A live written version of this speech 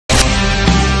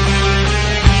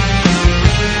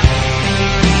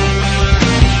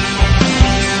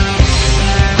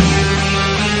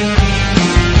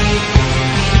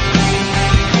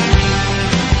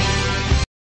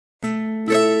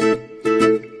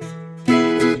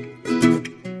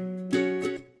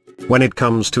When it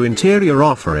comes to interior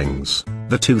offerings,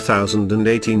 the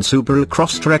 2018 Subaru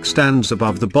Crosstrek stands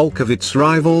above the bulk of its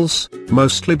rivals,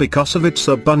 mostly because of its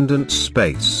abundant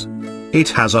space. It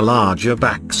has a larger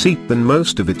back seat than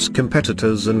most of its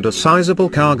competitors and a sizable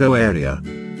cargo area.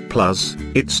 Plus,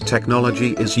 its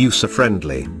technology is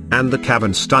user-friendly, and the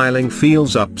cabin styling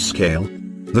feels upscale.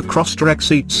 The Crosstrek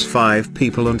seats 5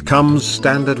 people and comes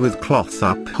standard with cloth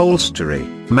upholstery,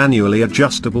 manually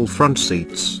adjustable front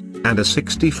seats, and a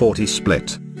 60-40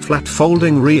 split, flat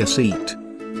folding rear seat.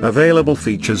 Available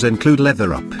features include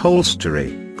leather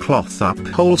upholstery, cloth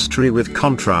upholstery with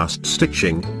contrast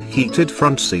stitching, heated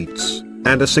front seats,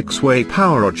 and a 6-way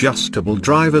power adjustable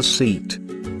driver's seat.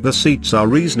 The seats are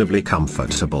reasonably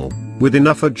comfortable, with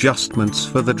enough adjustments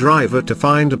for the driver to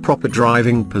find a proper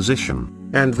driving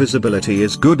position, and visibility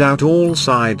is good out all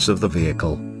sides of the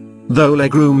vehicle. Though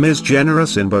legroom is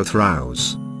generous in both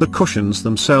rows, the cushions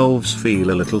themselves feel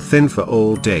a little thin for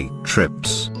all-day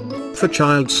trips. For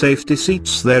child safety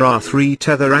seats there are 3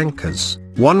 tether anchors,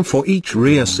 one for each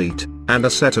rear seat, and a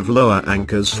set of lower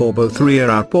anchors for both rear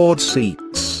outboard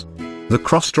seats. The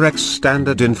Crosstrek's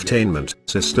standard infotainment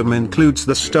system includes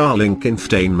the Starlink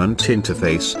infotainment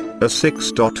interface, a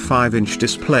 6.5-inch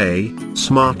display,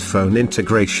 smartphone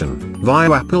integration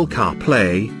via Apple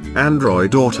CarPlay,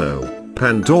 Android Auto,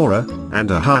 Pandora, and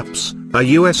a HAPS, a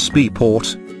USB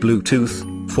port,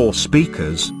 Bluetooth, 4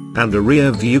 speakers, and a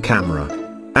rear-view camera.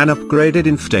 An upgraded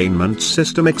infotainment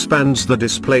system expands the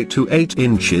display to 8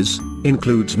 inches,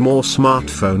 includes more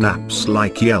smartphone apps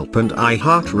like Yelp and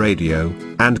iHeartRadio,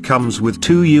 and comes with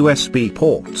 2 USB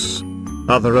ports.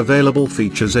 Other available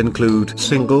features include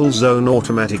single-zone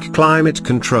automatic climate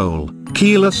control,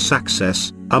 keyless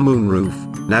access, a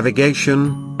moonroof,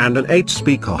 navigation, and an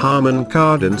 8-speaker Harman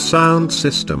Kardon sound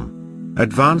system.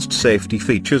 Advanced safety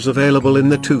features available in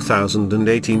the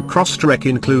 2018 Crosstrek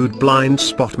include blind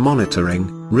spot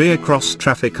monitoring, rear cross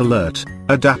traffic alert,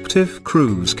 adaptive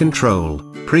cruise control,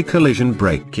 pre-collision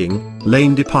braking,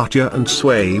 lane departure and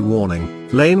sway warning,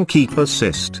 lane keep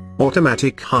assist,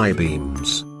 automatic high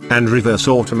beams, and reverse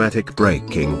automatic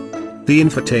braking. The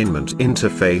infotainment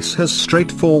interface has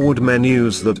straightforward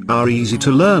menus that are easy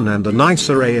to learn and a nice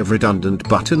array of redundant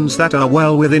buttons that are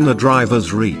well within the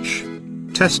driver's reach.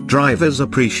 Test drivers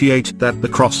appreciate that the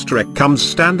Crosstrek comes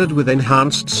standard with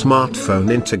enhanced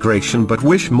smartphone integration but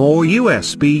wish more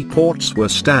USB ports were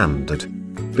standard.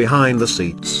 Behind the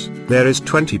seats, there is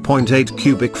 20.8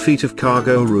 cubic feet of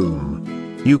cargo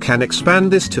room. You can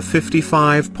expand this to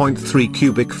 55.3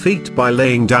 cubic feet by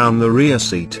laying down the rear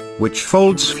seat, which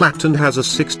folds flat and has a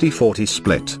 60-40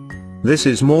 split. This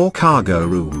is more cargo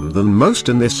room than most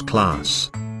in this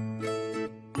class.